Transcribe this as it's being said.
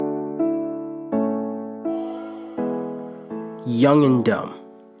Young and Dumb,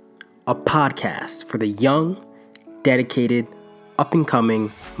 a podcast for the young, dedicated,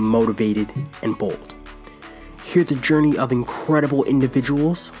 up-and-coming, motivated, and bold. Hear the journey of incredible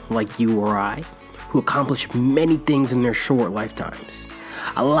individuals like you or I who accomplish many things in their short lifetimes.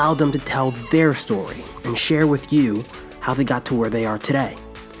 Allow them to tell their story and share with you how they got to where they are today.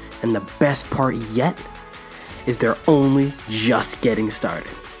 And the best part yet is they're only just getting started.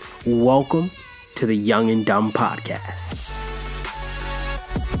 Welcome to the Young and Dumb podcast.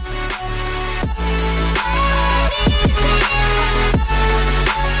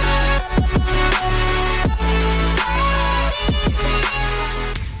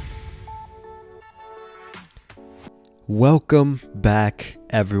 Welcome back,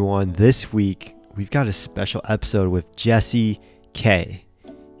 everyone. This week, we've got a special episode with Jesse K.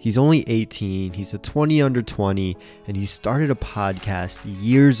 He's only 18, he's a 20 under 20, and he started a podcast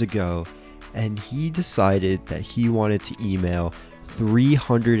years ago, and he decided that he wanted to email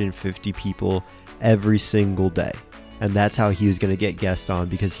 350 people every single day. And that's how he was going to get guests on,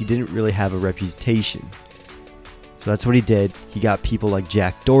 because he didn't really have a reputation. So that's what he did. He got people like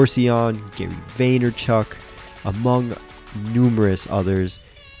Dorsey on, Gary Vaynerchuk, among numerous others.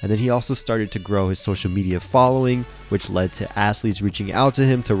 And then he also started to grow his social media following, which led to athletes reaching out to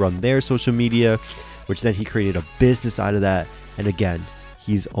him to run their social media, which then he created a business out of that. And again,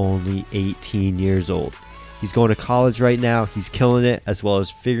 he's only 18 years old. He's going to college right now. He's killing it, as well as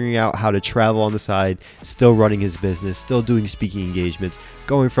figuring out how to travel on the side, still running his business, still doing speaking engagements,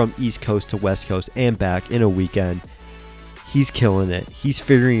 going from East Coast to West Coast and back in a weekend. He's killing it. He's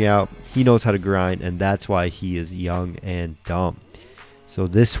figuring out. He knows how to grind, and that's why he is young and dumb. So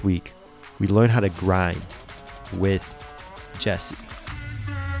this week, we learn how to grind with Jesse.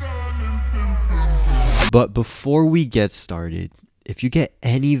 But before we get started, if you get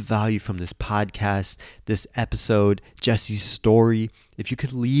any value from this podcast, this episode, Jesse's story, if you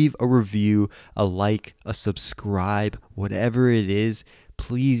could leave a review, a like, a subscribe, whatever it is,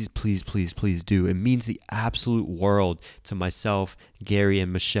 please do. It means the absolute world to myself, Gary,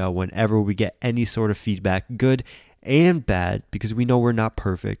 and Michelle whenever we get any sort of feedback, good and bad, because we know we're not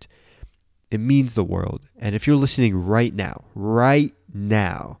perfect. It means the world. And if you're listening right now,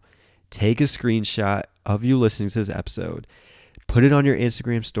 take a screenshot of you listening to this episode, put it on your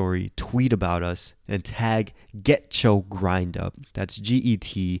Instagram story, tweet about us, and tag GetChoGrindup. That's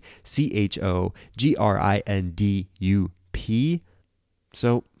GetChoGrindup.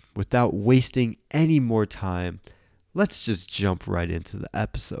 So without wasting any more time, let's just jump right into the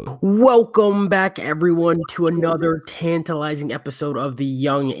episode. Welcome back, everyone, to another tantalizing episode of the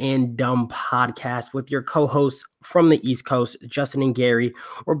Young and Dumb podcast with your co-hosts from the East Coast, Justin and Gary.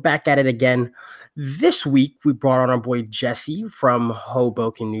 We're back at it again. This week, we brought on our boy Jesse from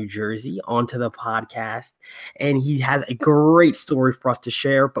Hoboken, New Jersey, onto the podcast, and he has a great story for us to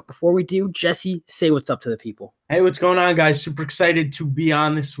share. But before we do, Jesse, say what's up to the people. Hey, what's going on, guys? Super excited to be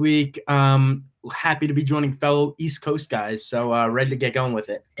on this week. Happy to be joining fellow East Coast guys, so ready to get going with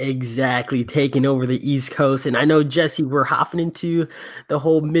it. Exactly, taking over the East Coast. And I know, Jesse, we're hopping into the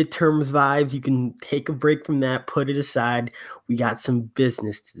whole midterms vibes. You can take a break from that, put it aside. We got some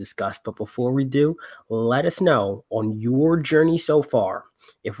business to discuss. But before we do, let us know on your journey so far.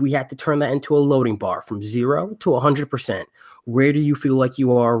 If we had to turn that into a loading bar from 0 to 100%, where do you feel like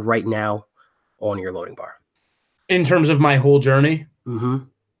you are right now on your loading bar? In terms of my whole journey? Mm-hmm.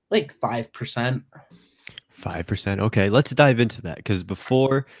 Like 5%. 5%. Okay, let's dive into that, because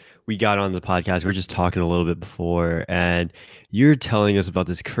before we got on the podcast, we were just talking a little bit before, and you're telling us about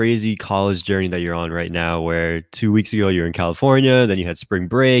this crazy college journey that you're on right now, where 2 weeks ago you're in California, then you had spring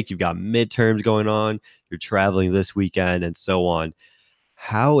break, you've got midterms going on, you're traveling this weekend, and so on.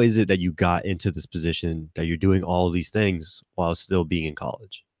 How is it that you got into this position that you're doing all of these things while still being in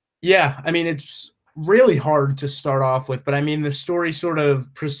college? Yeah, I mean, it's really hard to start off with, but I mean, the story sort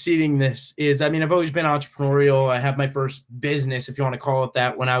of preceding this is, I mean, I've always been entrepreneurial. I had my first business, if you want to call it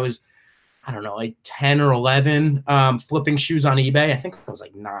that, when I was, I don't know, like 10 or 11, flipping shoes on eBay. I think I was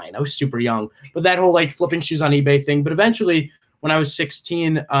like 9. I was super young, but that whole like flipping shoes on eBay thing. But eventually when I was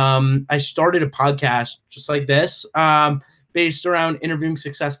 16, I started a podcast just like this, based around interviewing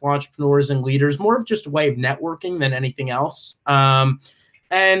successful entrepreneurs and leaders, more of just a way of networking than anything else.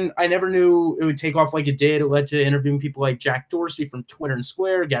 And I never knew it would take off like it did. It led to interviewing people like Dorsey from Twitter and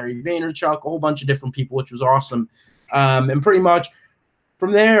Square, Gary Vaynerchuk, a whole bunch of different people, which was awesome. And pretty much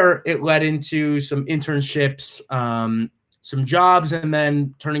from there, it led into some internships, some jobs, and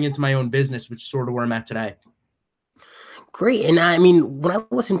then turning into my own business, which is sort of where I'm at today. Great. And I mean, when I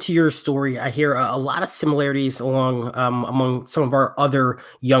listen to your story, I hear a lot of similarities among some of our other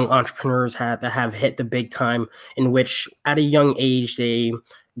young entrepreneurs that have hit the big time, in which at a young age they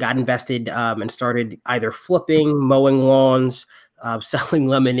got invested and started either flipping, mowing lawns, selling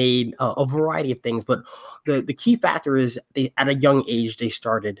lemonade, a variety of things. But the key factor is at a young age they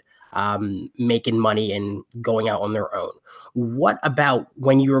started making money and going out on their own. What about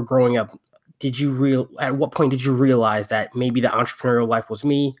when you were growing up? At what point did you realize that maybe the entrepreneurial life was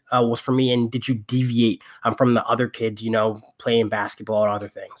for me, and did you deviate from the other kids, playing basketball and other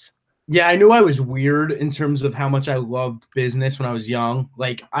things? Yeah, I knew I was weird in terms of how much I loved business when I was young.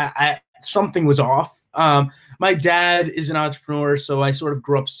 Like I something was off. My dad is an entrepreneur, so I sort of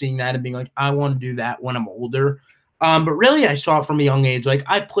grew up seeing that and being like, I want to do that when I'm older. But really, I saw it from a young age. Like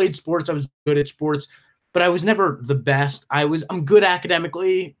I played sports, I was good at sports, but I was never the best. I'm good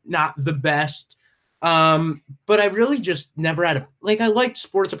academically, not the best. But I really just never had I liked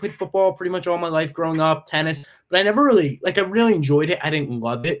sports. I played football pretty much all my life growing up, tennis, but I never really I really enjoyed it. I didn't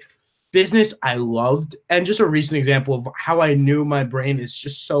love it. Business I loved. And just a recent example of how I knew my brain is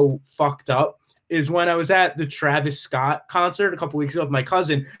just so fucked up is when I was at the Travis Scott concert a couple weeks ago with my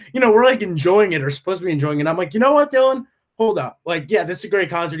cousin. We're enjoying it or supposed to be enjoying it. I'm like, you know what, Dylan? Hold up. Yeah, this is a great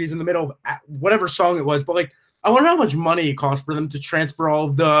concert. He's in the middle of whatever song it was, but I wonder how much money it cost for them to transfer all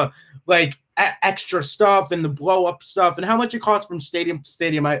of the extra stuff and the blow up stuff and how much it costs from stadium to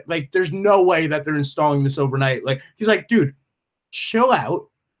stadium. There's no way that they're installing this overnight. He's like, dude, chill out.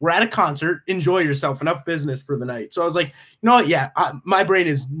 We're at a concert. Enjoy yourself. Enough business for the night. So I was like, you know what? Yeah, my brain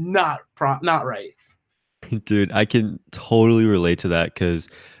is not right. Dude, I can totally relate to that because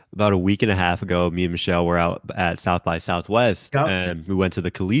about a week and a half ago, me and Michelle were out at South by Southwest Yep. and we went to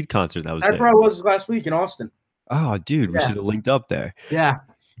the Khalid concert that was That's there. where I was last week in Austin. Oh, dude, we should have linked up there. Yeah.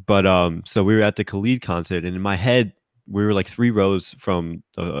 But so we were at the Khalid concert, and in my head, we were 3 rows from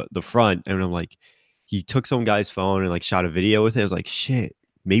the front, and I'm like, he took some guy's phone and shot a video with it. I was like, shit,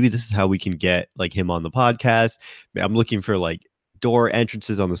 maybe this is how we can get him on the podcast. I'm looking for door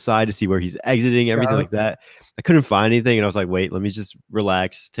entrances on the side to see where he's exiting, everything like that. I couldn't find anything, and I was like, wait, let me just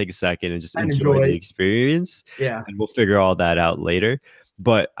relax, take a second, and just enjoy the experience. Yeah. And we'll figure all that out later.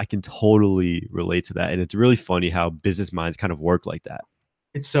 But I can totally relate to that. And it's really funny how business minds kind of work like that.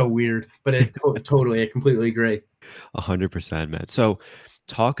 It's so weird, but I completely agree. 100%, man. So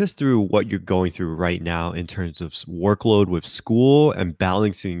talk us through what you're going through right now in terms of workload with school and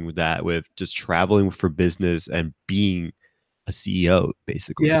balancing that with just traveling for business and being a CEO,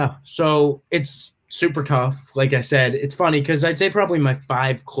 basically. Yeah. So it's super tough. Like I said, it's funny because I'd say probably my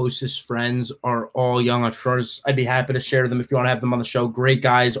 5 closest friends are all young entrepreneurs. I'd be happy to share them if you want to have them on the show. Great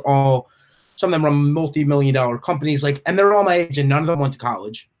guys, some of them run multi-million-dollar companies, and they're all my age, and none of them went to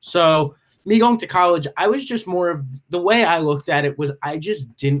college. So me going to college, I was just more of the way I looked at it was I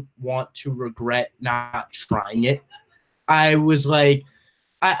just didn't want to regret not trying it. I was like,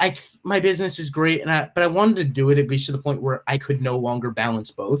 my business is great, but I wanted to do it at least to the point where I could no longer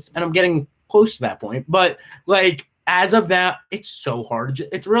balance both, and I'm getting close to that point. But as of that, it's so hard.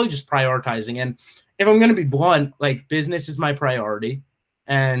 It's really just prioritizing. And if I'm going to be blunt, business is my priority.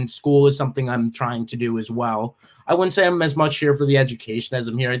 And school is something I'm trying to do as well. I wouldn't say I'm as much here for the education as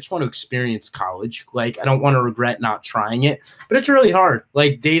I'm here. I just want to experience college. I don't want to regret not trying it, but it's really hard.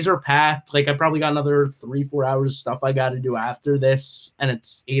 Days are packed. I probably got another 3-4 hours of stuff I got to do after this. And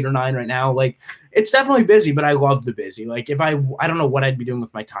it's 8 or 9 right now. It's definitely busy, but I love the busy. If I don't know what I'd be doing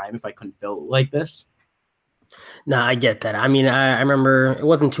with my time if I couldn't fill it like this. No, I get that. I mean, I remember it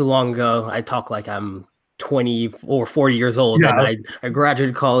wasn't too long ago. I talk like I'm 20 or 40 years old. Yeah. And I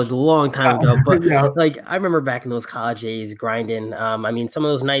graduated college a long time ago. But Yeah. I remember back in those college days grinding. I mean, some of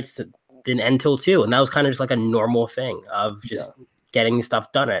those nights didn't end till 2. And that was kind of just a normal thing of just getting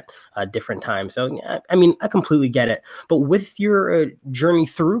stuff done at a different time. So, I mean, I completely get it. But with your journey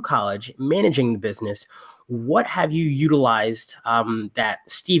through college, managing the business, what have you utilized that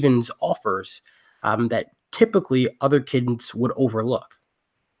Stevens offers that typically other kids would overlook?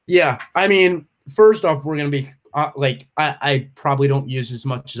 Yeah. I mean, first off, we're going to be I probably don't use as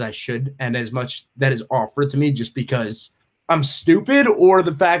much as I should and as much that is offered to me just because I'm stupid or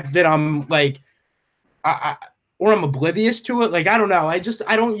the fact that I'm or I'm oblivious to it. I don't know. I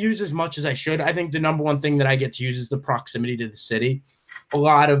don't use as much as I should. I think the number one thing that I get to use is the proximity to the city. A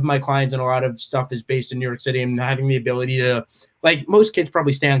lot of my clients and a lot of stuff is based in New York City, and having the ability to, most kids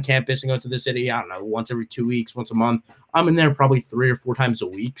probably stay on campus and go to the city, I don't know, once every 2 weeks, once a month. I'm in there probably 3 or 4 times a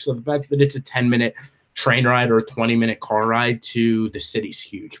week. So the fact that it's a 10-minute train ride or a 20-minute car ride to the city's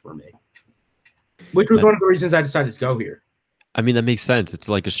huge for me, which was one of the reasons I decided to go here. I mean, that makes sense. It's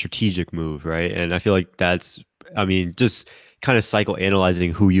a strategic move, right? And I feel like that's I mean, just kind of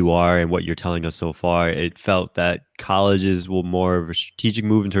psychoanalyzing who you are and what you're telling us so far, it felt that colleges were more of a strategic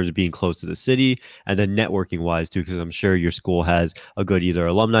move in terms of being close to the city and then networking wise too, because I'm sure your school has a good either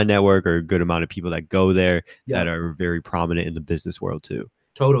alumni network or a good amount of people that go there Yeah, that are very prominent in the business world too.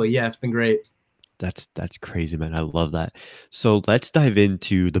 totally. Yeah, it's been great. That's crazy, man. I love that. So let's dive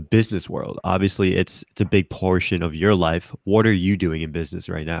into the business world. Obviously, it's a big portion of your life. What are you doing in business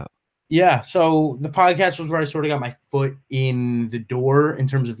right now? Yeah, so the podcast was where I sort of got my foot in the door in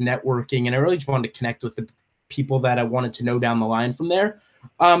terms of networking, and I really just wanted to connect with the people that I wanted to know down the line from there.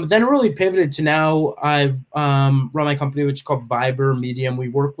 Then it really pivoted to now I've run my company, which is called Viber Medium. We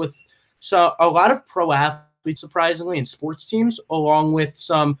work with a lot of pro athletes, surprisingly, and sports teams, along with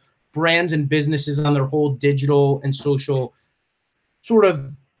some brands and businesses on their whole digital and social sort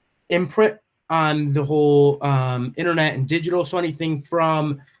of imprint on the whole internet and digital. So anything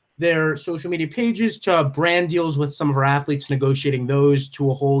from their social media pages to brand deals with some of our athletes, negotiating those to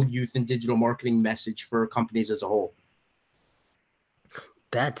a whole youth and digital marketing message for companies as a whole.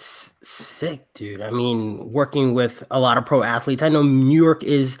 That's sick, dude. I mean, working with a lot of pro athletes. I know New York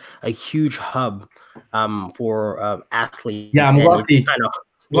is a huge hub for athletes, Yeah, I'm and it's lucky. kind of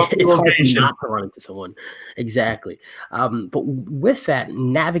Lucky it's hard location. not to run into someone. Exactly. But with that,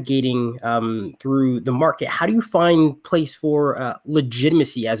 navigating through the market, how do you find place for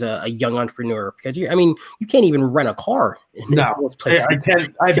legitimacy as a young entrepreneur? Because you can't even rent a car in No, most places. I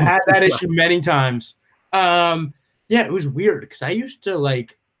can't. I've had that issue many times. Yeah, it was weird because I used to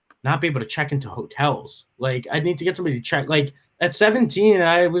like not be able to check into hotels. Like I'd need to get somebody to check. Like at 17,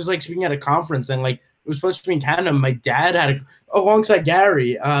 I was like speaking at a conference and like it was supposed to be in Canada. My dad had alongside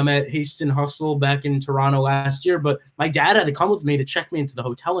Gary at Haston Hustle back in Toronto last year, but my dad had to come with me to check me into the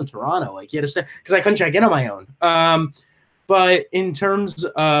hotel in Toronto. Like he had to stay because I couldn't check in on my own. But in terms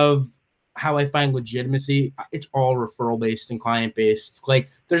of how I find legitimacy, it's all referral based and client based. Like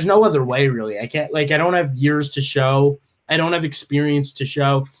there's no other way really. I don't have years to show. I don't have experience to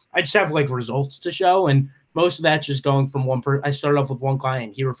show. I just have like results to show. And most of that's just going from one person. I started off with one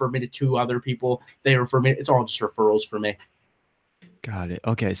client. He referred me to two other people. They referred me. It's all just referrals for me. Got it.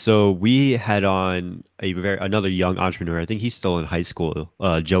 Okay, so we had on another young entrepreneur. I think he's still in high school.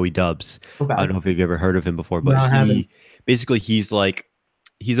 Joey Dubs. Okay. I don't know if you've ever heard of him before, No, but I haven't.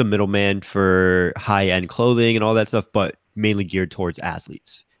 he's a middleman for high end clothing and all that stuff, but mainly geared towards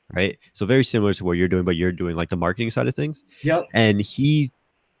athletes, right? So very similar to what you're doing, but you're doing like the marketing side of things. Yep. And he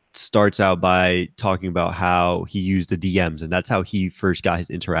starts out by talking about how he used the DMs, and that's how he first got his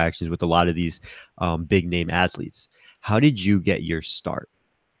interactions with a lot of these big name athletes. How did you get your start?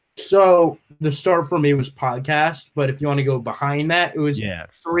 So the start for me was podcast, but if you want to go behind that, it was Yeah.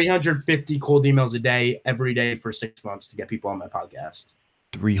 350 cold emails a day, every day for 6 months to get people on my podcast.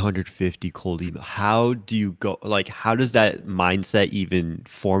 350 cold email. How do you go? Like, how does that mindset even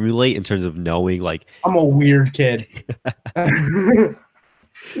formulate in terms of knowing, like, I'm a weird kid.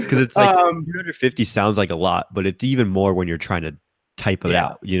 because it's like 350 sounds like a lot, but it's even more when you're trying to type it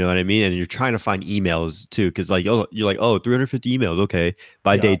out. You know what I mean? And you're trying to find emails too, because like, oh, you're like, oh, 350 emails. Okay.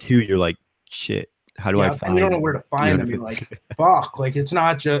 By day two, you're like, shit. How do I find? And you don't know where to find them. You're like, fuck. Like, it's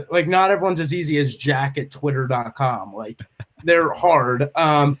not just like not everyone's as easy as Jack at Twitter.com. Like, they're hard.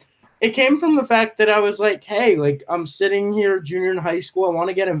 It came from the fact that I was like, hey, like I'm sitting here junior in high school. I want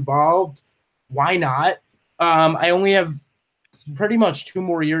to get involved. Why not? I only have pretty much 2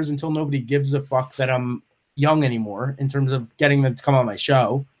 more years until nobody gives a fuck that I'm young anymore in terms of getting them to come on my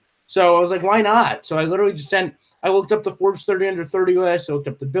show. So I was like, why not? So I literally just I looked up the Forbes 30 under 30 list. I looked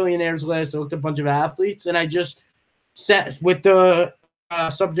up the billionaires list. I looked up a bunch of athletes, and I just set with the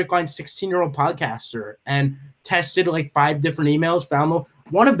subject line 16-year-old podcaster and tested like 5 different emails, found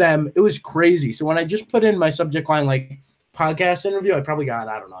one of them. It was crazy. So when I just put in my subject line, like podcast interview, I probably got,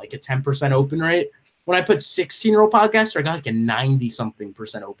 I don't know, like a 10% open rate. When I put 16-year-old podcaster, I got like a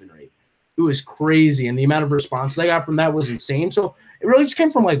 90-something% open rate. It was crazy. And the amount of responses I got from that was insane. So it really just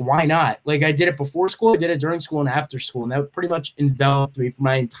came from like, why not? Like I did it before school, I did it during school and after school. And that pretty much enveloped me for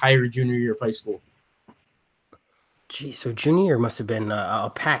my entire junior year of high school. Geez, so junior year must have been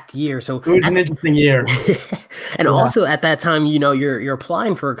a packed year. So it was an interesting year. And also at that time, you're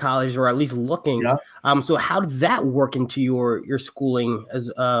applying for college or at least looking. Yeah. So how did that work into your schooling as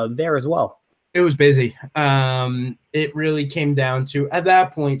there as well? It was busy. It really came down to, at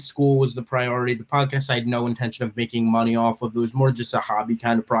that point, school was the priority. The podcast, I had no intention of making money off of. It was more just a hobby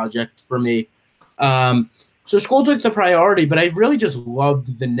kind of project for me. So school took the priority, but I really just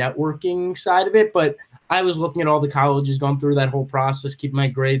loved the networking side of it. But I was looking at all the colleges, going through that whole process, keeping my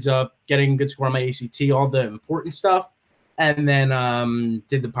grades up, getting a good score on my ACT, all the important stuff. and then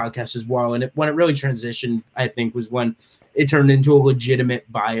did the podcast as well. And when it really transitioned, I think, was when it turned into a legitimate,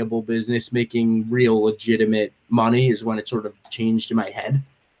 viable business, making real, legitimate money is when it sort of changed in my head.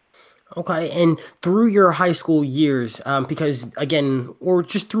 Okay, and through your high school years, because again, or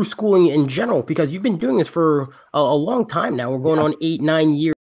just through schooling in general, because you've been doing this for a long time now. We're going on 8-9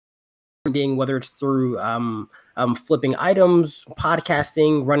 years, whether it's through flipping items,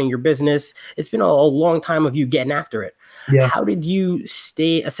 podcasting, running your business. It's been a long time of you getting after it. Yeah. How did you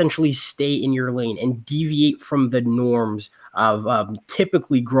essentially stay in your lane and deviate from the norms of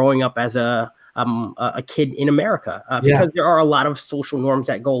typically growing up as a kid in America? Because there are a lot of social norms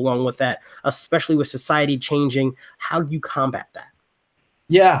that go along with that, especially with society changing. How do you combat that?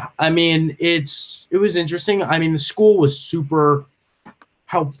 Yeah, I mean, it was interesting. I mean, the school was super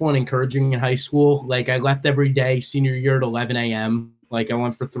helpful and encouraging in high school. Like, I left every day senior year at 11 a.m. Like, I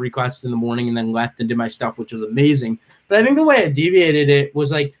went for 3 classes in the morning and then left and did my stuff, which was amazing. But I think the way I deviated it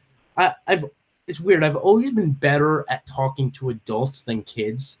was like, it's weird. I've always been better at talking to adults than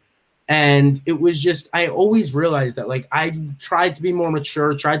kids. And it was just, I always realized that, like, I tried to be more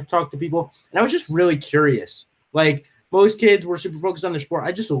mature, tried to talk to people, and I was just really curious. Like, most kids were super focused on their sport.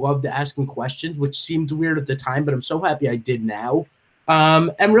 I just loved asking questions, which seemed weird at the time, but I'm so happy I did now.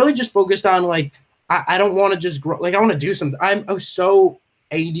 And really just focused on, like, I don't want to just grow, like, I want to do something. I was so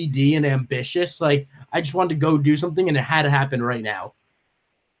ADD and ambitious. Like, I just wanted to go do something, and it had to happen right now.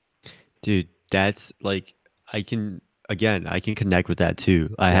 Dude, that's like, I can connect with that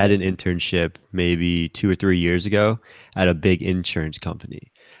too. I had an internship maybe 2 or 3 years ago at a big insurance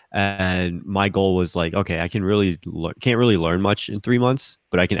company. And my goal was like, okay, I can't really learn much in 3 months,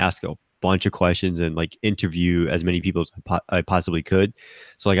 but I can ask a bunch of questions and like interview as many people as I possibly could.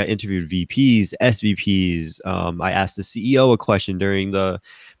 So like I interviewed VPs, SVPs. I asked the CEO a question during the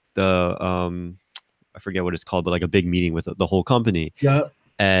I forget what it's called, but like a big meeting with the whole company. Yeah.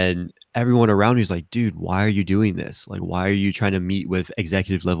 And everyone around me was like, dude, why are you doing this? Like, why are you trying to meet with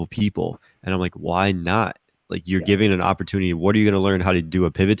executive level people? And I'm like, why not? Like, you're giving an opportunity. What are you going to learn? How to do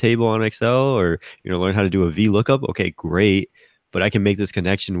a pivot table on Excel, or you're going to learn how to do a VLOOKUP? Okay, great. But I can make this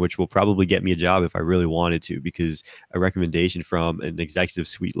connection, which will probably get me a job if I really wanted to, because a recommendation from an executive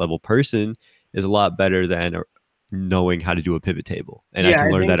suite level person is a lot better than knowing how to do a pivot table. And I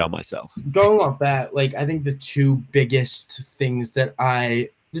can learn that on myself. Going off that, like, I think the two biggest experiences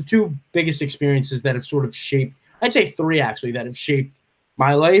that have sort of shaped, I'd say 3 actually, that have shaped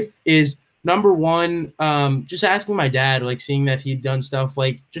my life is, number one, just asking my dad, like, seeing that he'd done stuff,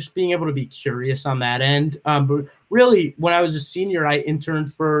 like, just being able to be curious on that end. But really, when I was a senior, I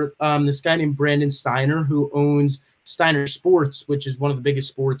interned for this guy named Brandon Steiner, who owns Steiner Sports, which is one of the biggest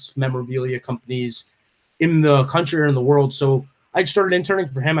sports memorabilia companies in the country or in the world. So I started interning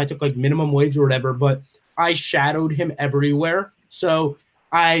for him. I took like minimum wage or whatever, but I shadowed him everywhere. So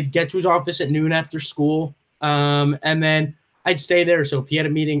I'd get to his office at noon after school, and then I'd stay there. So if he had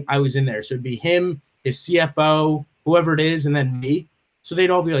a meeting, I was in there. So it'd be him, his CFO, whoever it is, and then me. So they'd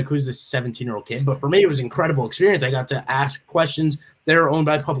all be like, who's this 17-year-old kid? But for me, it was an incredible experience. I got to ask questions. They're owned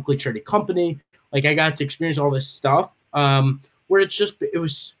by a publicly traded company. Like, I got to experience all this stuff. Where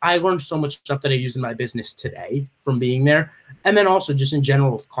I learned so much stuff that I use in my business today from being there. And then also just in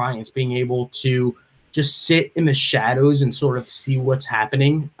general with clients, being able to just sit in the shadows and sort of see what's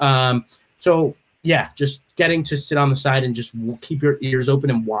happening. So yeah, just getting to sit on the side and just keep your ears open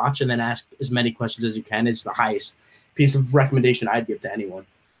and watch, and then ask as many questions as you can is the highest piece of recommendation I'd give to anyone.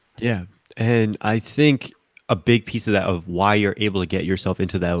 Yeah. And I think a big piece of that, of why you're able to get yourself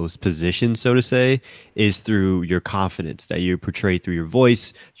into those positions, so to say, is through your confidence that you portray through your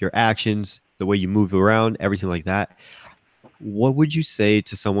voice, your actions, the way you move around, everything like that. What would you say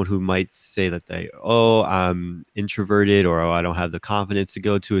to someone who might say that I'm introverted, or I don't have the confidence to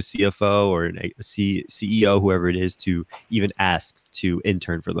go to a CFO or a CEO, whoever it is, to even ask to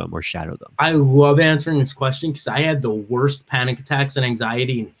intern for them or shadow them? I love answering this question because I had the worst panic attacks and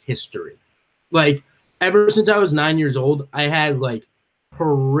anxiety in history. Like, ever since I was 9 years old, I had like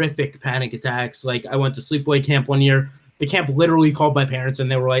horrific panic attacks. Like, I went to sleepaway camp one year. The camp literally called my parents,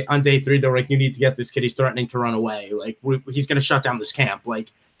 and they were like, on day 3, they were like, you need to get this kid. He's threatening to run away. Like, he's going to shut down this camp. Like,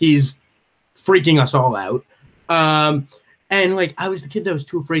 he's freaking us all out. And like, I was the kid that was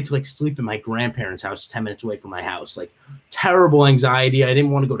too afraid to like sleep in my grandparents' house 10 minutes away from my house. Like, terrible anxiety. I didn't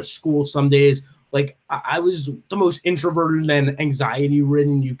want to go to school some days. Like, I was the most introverted and anxiety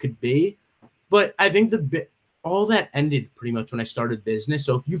ridden you could be. But I think all that ended pretty much when I started business.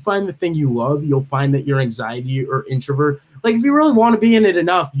 So if you find the thing you love, you'll find that your anxiety or introvert, like, if you really want to be in it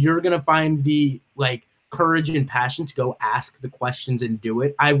enough, you're going to find the like courage and passion to go ask the questions and do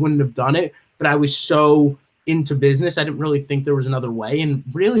it. I wouldn't have done it, but I was so into business. I didn't really think there was another way. And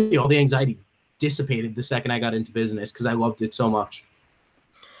really all the anxiety dissipated the second I got into business because I loved it so much.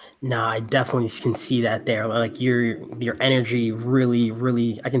 No, I definitely can see that there. Like your energy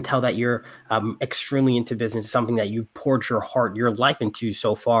really, I can tell that you're extremely into business, something that you've poured your heart, your life into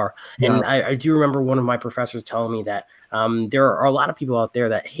so far. Yeah. And I do remember one of my professors telling me that there are a lot of people out there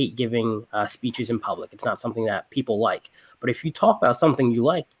that hate giving speeches in public. It's not something that people like. But if you talk about something you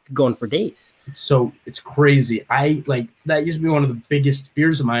like, you could go on for days. So it's crazy. That used to be one of the biggest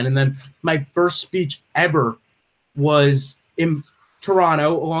fears of mine. And then my first speech ever was in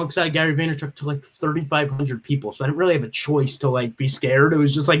Toronto alongside Gary Vaynerchuk to like 3,500 people. So I didn't really have a choice to like be scared. It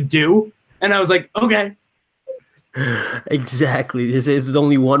was just like do. And I was like, okay. Exactly. This is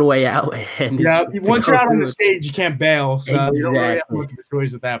only one way out. And yeah, once you're out on the stage, you can't bail. So exactly. you don't really have much of a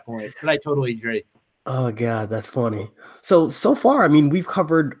choice at that point. But I totally agree. Oh God, that's funny. So far, I mean, we've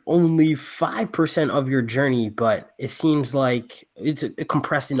covered only 5% of your journey, but it seems like it's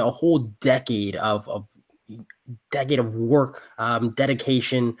compressed in a whole decade of work,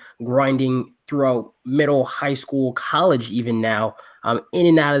 dedication, grinding throughout middle, high school, college, even now, in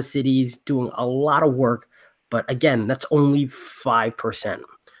and out of cities, doing a lot of work. But again, that's only 5%.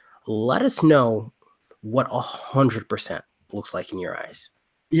 Let us know what 100% looks like in your eyes.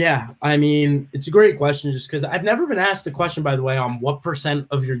 Yeah, I mean, it's a great question just because I've never been asked the question, by the way, on what percent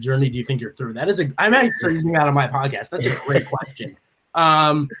of your journey do you think you're through? I might start using that on my podcast. That's a great question.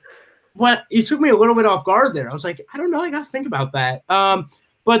 But it took me a little bit off guard there. I was like, I don't know. I got to think about that.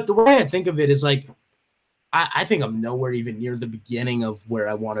 But the way I think of it is like, I think I'm nowhere even near the beginning of where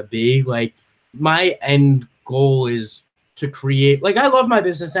I want to be. Like my end goal is to create, like I love my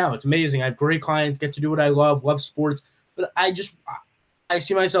business now. It's amazing. I have great clients, get to do what I love sports. But I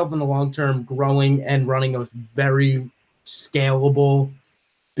see myself in the long term growing and running a very scalable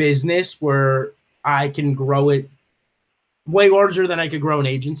business where I can grow it way larger than I could grow an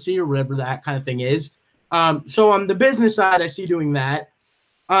agency or whatever that kind of thing is. So on the business side, I see doing that.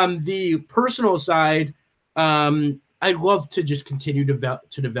 On the personal side, I'd love to just continue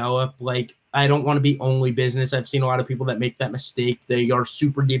to develop. Like, I don't want to be only business. I've seen a lot of people that make that mistake. They are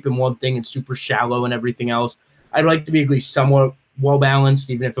super deep in one thing and super shallow in everything else. I'd like to be at least somewhat well-balanced,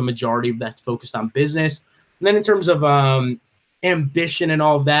 even if a majority of that's focused on business. And then in terms of ambition and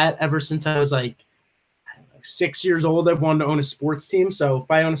all of that, ever since I was like 6 years old, I've wanted to own a sports team. So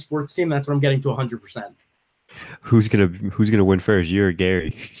if I own a sports team, that's what I'm getting to 100%. Who's gonna win first, you or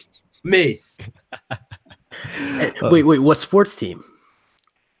Gary? Me. Wait, what sports team?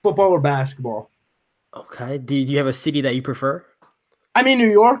 Football or basketball? Okay. Do you have a city that you prefer? I mean,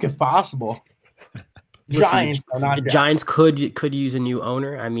 New York, if possible. Listen, Giants. the Giants could use a new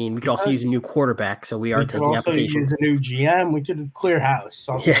owner. I mean, we could also use a new quarterback. So we are taking applications. Use a new GM. We could clear house.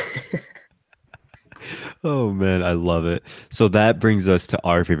 Yeah. Oh man, I love it. So that brings us to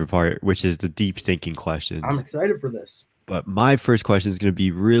our favorite part, which is the deep thinking questions. I'm excited for this. But my first question is going to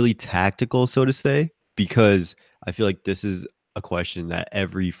be really tactical, so to say, because I feel like this is a question that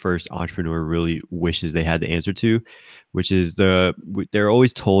every first entrepreneur really wishes they had the answer to, which is they're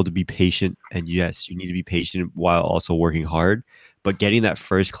always told to be patient. And yes, you need to be patient while also working hard. But getting that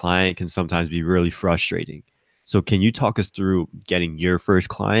first client can sometimes be really frustrating. So can you talk us through getting your first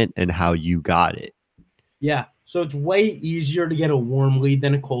client and how you got it? Yeah. So it's way easier to get a warm lead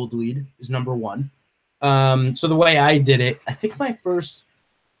than a cold lead is number one. So the way I did it, I think I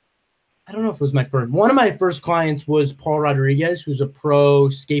don't know if it was one of my first clients was Paul Rodriguez, who's a pro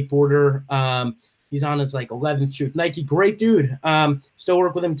skateboarder. He's on his like 11th shoot. Nike, great dude. Still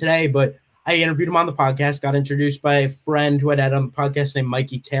work with him today, but I interviewed him on the podcast, got introduced by a friend who had on the podcast named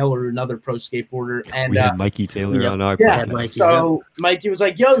Mikey Taylor, another pro skateboarder. And we had Mikey Taylor on our podcast. Mikey was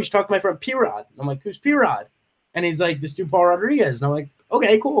like, yo, you should talk to my friend P-Rod. I'm like, who's P-Rod? And he's like, this dude Paul Rodriguez. And I'm like,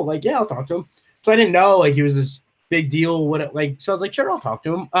 okay, cool. Like, yeah, I'll talk to him. So I didn't know like he was this big deal. So I was like, sure, I'll talk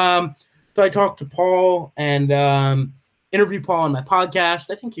to him. So I talked to Paul and interviewed Paul on my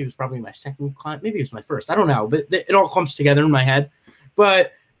podcast. I think he was probably my second client. Maybe he was my first. I don't know. But it all comes together in my head.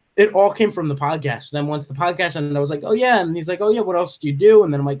 But it all came from the podcast. So then once the podcast ended, I was like, oh, yeah. And he's like, oh, yeah, what else do you do?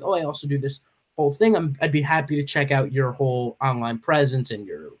 And then I'm like, oh, I also do this whole thing. I'd be happy to check out your whole online presence and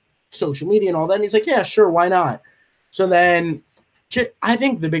your social media and all that. And he's like, yeah, sure. Why not? So then I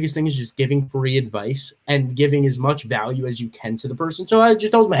think the biggest thing is just giving free advice and giving as much value as you can to the person. So I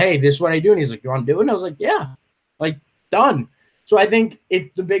just told him, hey, this is what I do. And he's like, you want to do it? And I was like, yeah, like done. So I think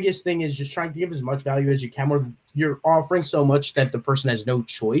the biggest thing is just trying to give as much value as you can where you're offering so much that the person has no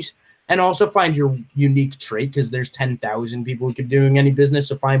choice. And also find your unique trait because there's 10,000 people who could be doing any business.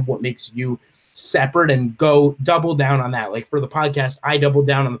 So find what makes you separate and go double down on that. Like for the podcast, I doubled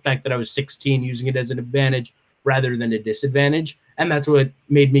down on the fact that I was 16, using it as an advantage rather than a disadvantage. And that's what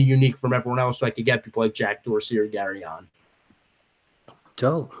made me unique from everyone else, so I could get people like Jack Dorsey or Gary on.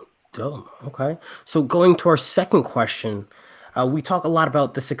 Dope. Okay. So going to our second question, we talk a lot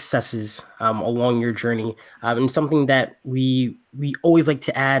about the successes along your journey, and something that we always like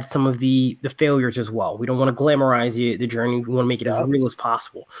to add some of the failures as well. We don't want to glamorize the journey. We want to make it as real as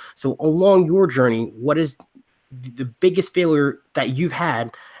possible. So along your journey, what is the biggest failure that you've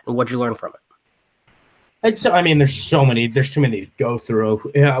had, and what'd you learn from it? I mean, there's too many to go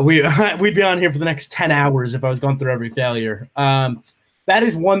through. Yeah, we'd be on here for the next 10 hours if I was going through every failure. That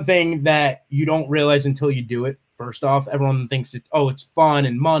is one thing that you don't realize until you do it. First off, everyone thinks it's fun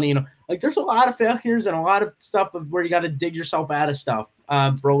and money. Like there's a lot of failures and a lot of stuff where you got to dig yourself out of stuff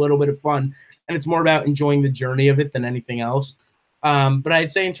for a little bit of fun. And it's more about enjoying the journey of it than anything else. But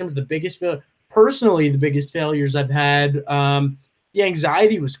I'd say in terms of the biggest failures I've had, the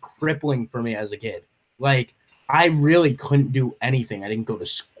anxiety was crippling for me as a kid. Like I really couldn't do anything. I didn't go to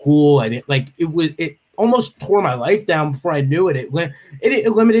school. It almost tore my life down before I knew it.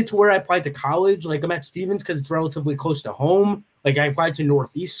 It limited to where I applied to college. Like I'm at Stevens because it's relatively close to home. Like I applied to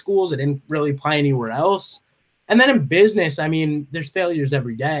Northeast schools. I didn't really apply anywhere else. And then in business, I mean, there's failures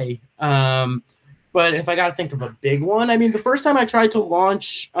every day. But if I got to think of a big one, I mean, the first time I tried to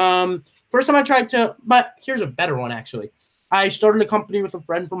launch, but here's a better one, actually. I started a company with a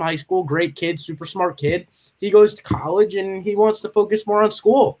friend from high school, great kid, super smart kid. He goes to college and he wants to focus more on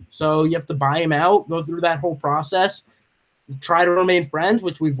school. So you have to buy him out, go through that whole process, try to remain friends,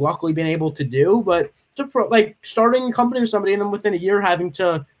 which we've luckily been able to do. But starting a company with somebody and then within a year having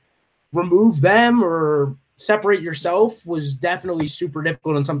to remove them or separate yourself was definitely super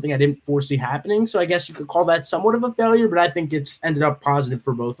difficult and something I didn't foresee happening. So I guess you could call that somewhat of a failure, but I think it's ended up positive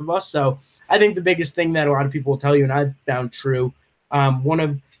for both of us. So I think the biggest thing that a lot of people will tell you, and I've found true, one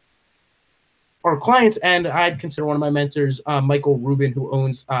of our clients, and I'd consider one of my mentors, Michael Rubin, who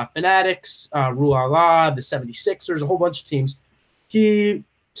owns Fanatics, Rulala, the 76ers, a whole bunch of teams.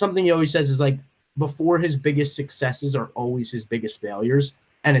 Something he always says is like, before his biggest successes are always his biggest failures.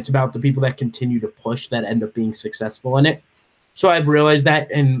 And it's about the people that continue to push that end up being successful in it. So I've realized that,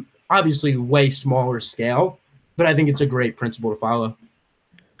 and obviously way smaller scale, but I think it's a great principle to follow.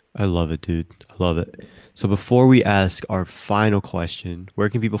 I love it, dude. I love it. So before we ask our final question, where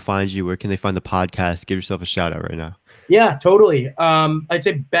can people find you? Where can they find the podcast? Give yourself a shout out right now. Yeah, totally. I'd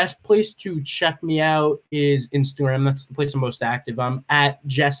say best place to check me out is Instagram. That's the place I'm most active. I'm at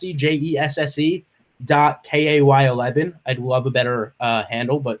Jesse, JESSE .KAY11. I'd love a better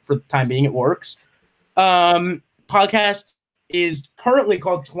handle, but for the time being, it works. Podcast is currently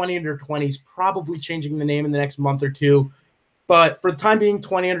called 20 Under 20s, probably changing the name in the next month or two. But for the time being,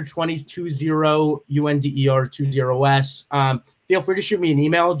 20 Under 20s, 20UNDER20S. Feel free to shoot me an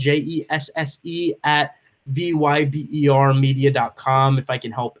email, JESSE at VYBERmedia.com. If I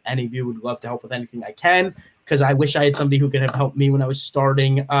can help any of you, would love to help with anything I can, because I wish I had somebody who could have helped me when I was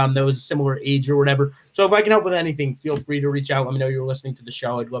starting that was a similar age or whatever. So if I can help with anything, feel free to reach out. Let me know you're listening to the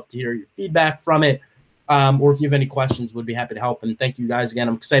show. I'd love to hear your feedback from it. Or if you have any questions, would be happy to help. And thank you guys again.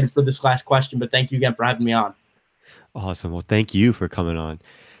 I'm excited for this last question, but thank you again for having me on. Awesome. Well, thank you for coming on.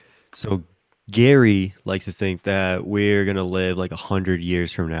 So Gary likes to think that we're going to live like 100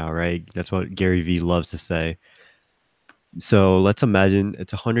 years from now, right? That's what Gary Vee loves to say. So let's imagine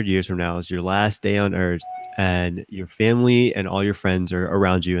it's 100 years from now. It's your last day on earth and your family and all your friends are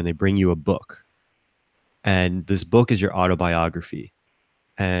around you and they bring you a book. And this book is your autobiography.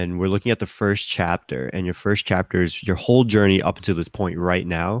 And we're looking at the first chapter, and your first chapter is your whole journey up until this point right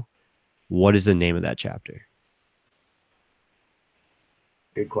now. What is the name of that chapter?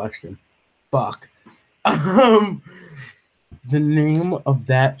 Good question. Fuck. The name of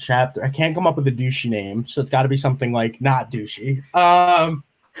that chapter, I can't come up with a douchey name, so it's got to be something like not douchey. The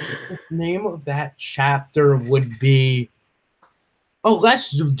name of that chapter would be a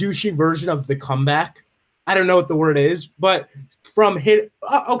less douchey version of The Comeback. I don't know what the word is, but from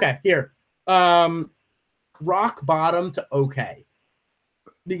rock bottom to okay.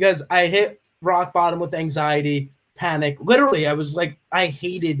 Because I hit rock bottom with anxiety, panic. Literally, I was like, I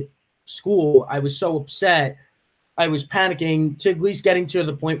hated school. I was so upset. I was panicking to at least getting to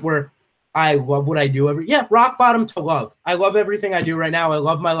the point where I love what I do rock bottom to love. I love everything I do right now. I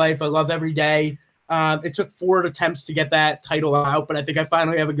love my life. I love every day. It took 4 attempts to get that title out, but I think I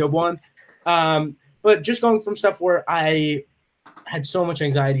finally have a good one. But just going from stuff where I had so much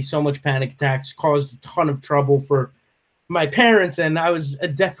anxiety, so much panic attacks, caused a ton of trouble for my parents, and I was a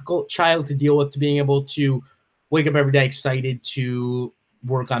difficult child to deal with, to being able to wake up every day excited to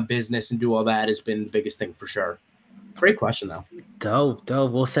work on business and do all that has been the biggest thing for sure. Great question, though. Dope.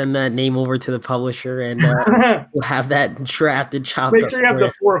 We'll send that name over to the publisher and we'll have that drafted, chopped Make up. sure you have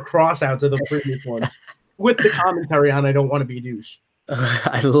the 4 crossouts of the previous ones with the commentary on I don't want to be a douche.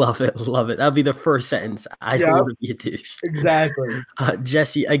 I love it. That'll be the first sentence. I don't want to be a douche. Exactly.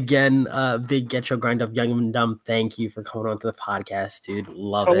 Jesse, again, big Get Your Grind Up Young and Dumb. Thank you for coming on to the podcast, dude.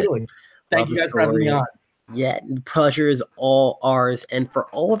 Love it. Thank you guys for having me on. Yeah, the pleasure is all ours. And for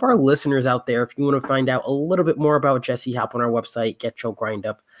all of our listeners out there, if you want to find out a little bit more about Jesse, hop on our website,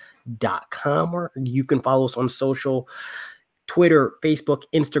 getyourgrindup.com, or you can follow us on social, Twitter, Facebook,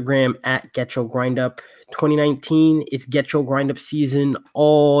 Instagram at Get Your Grind Up. 2019, it's Get Your Grind Up season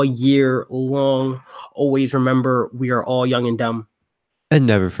all year long. Always remember, we are all young and dumb. And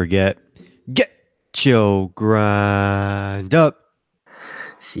never forget, get your grind up.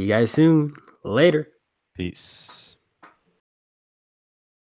 See you guys soon. Later. Peace.